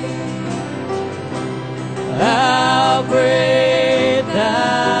 How great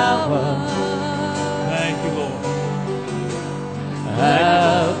Thou art. thank you, Lord.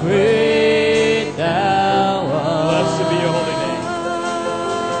 How great Thou art. Blessed be your holy name.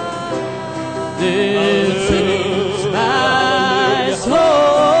 This is my soul,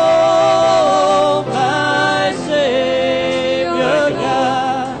 my Savior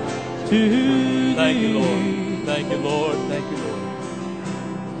God, to Thank you, Lord. Thee. Thank you, Lord. Thank you, Lord.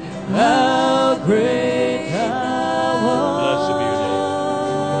 How great Thou Blessed be your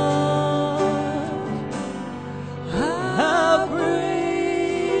art. How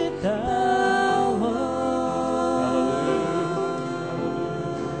great Thou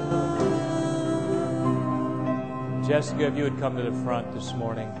art. Jessica, if you would come to the front this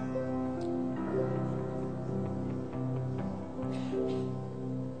morning.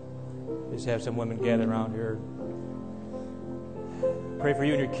 Just have some women gather around here. Pray for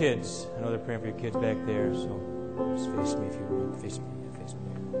you and your kids. I know they're praying for your kids back there, so just face me if you would. Face me. Face me.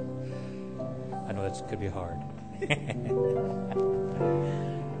 I know that could be hard.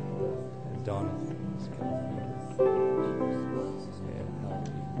 Donna.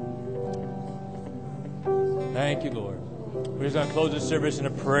 Thank you, Lord. We're just going to close the service in a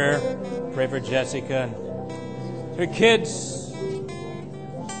prayer. Pray for Jessica and her kids.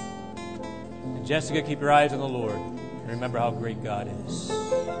 And Jessica, keep your eyes on the Lord. And remember how great God is.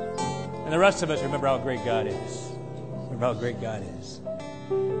 And the rest of us, remember how great God is. Remember how great God is.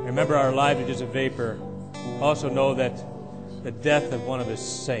 Remember our lives are just a vapor. Also know that the death of one of His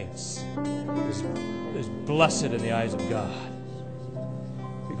saints is blessed in the eyes of God.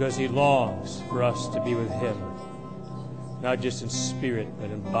 Because He longs for us to be with Him. Not just in spirit, but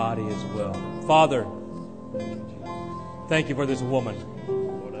in body as well. Father, thank you for this woman.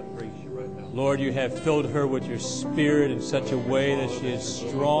 Lord, you have filled her with your Spirit in such a way that she is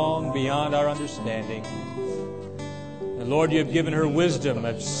strong beyond our understanding. And Lord, you have given her wisdom.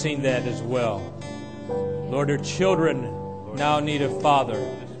 I've seen that as well. Lord, her children now need a father.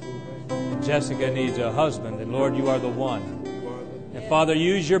 And Jessica needs a husband. And Lord, you are the one. And Father,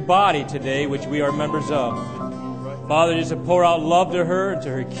 use your body today, which we are members of. Father, just to pour out love to her and to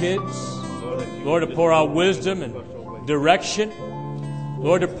her kids. Lord, to pour out wisdom and direction.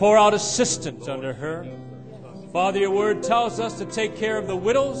 Lord, to pour out assistance under her. Father, your word tells us to take care of the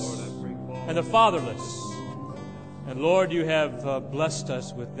widows and the fatherless. And Lord, you have blessed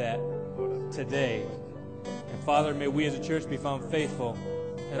us with that today. And Father, may we as a church be found faithful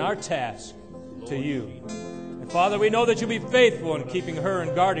in our task to you. And Father, we know that you'll be faithful in keeping her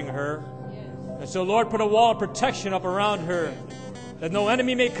and guarding her. And so, Lord, put a wall of protection up around her that no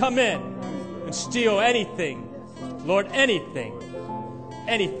enemy may come in and steal anything. Lord, anything.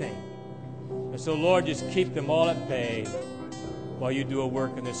 Anything. And so, Lord, just keep them all at bay while you do a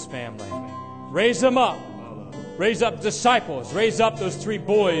work in this family. Raise them up. Raise up disciples. Raise up those 3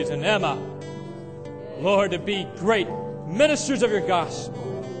 boys and Emma. Lord, to be great ministers of your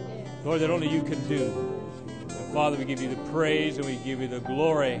gospel. Lord, that only you can do. And Father, we give you the praise and we give you the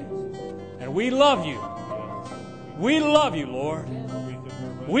glory. And we love you. We love you, Lord.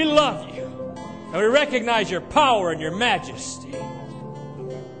 We love you. And we recognize your power and your majesty.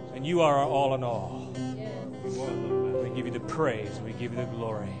 And you are our all in all. We give you the praise and we give you the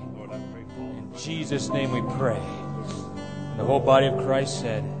glory. In Jesus' name we pray. And the whole body of Christ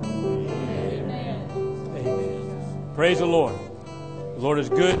said, Amen. Amen. Praise the Lord. The Lord is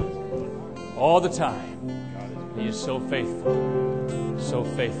good all the time. He is so faithful. So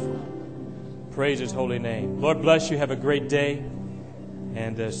faithful. Praise His holy name. Lord bless you. Have a great day.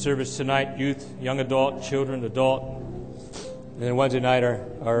 And service tonight, youth, young adult, children, adult. And then Wednesday night,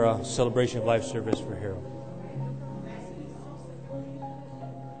 our celebration of life service for Harold.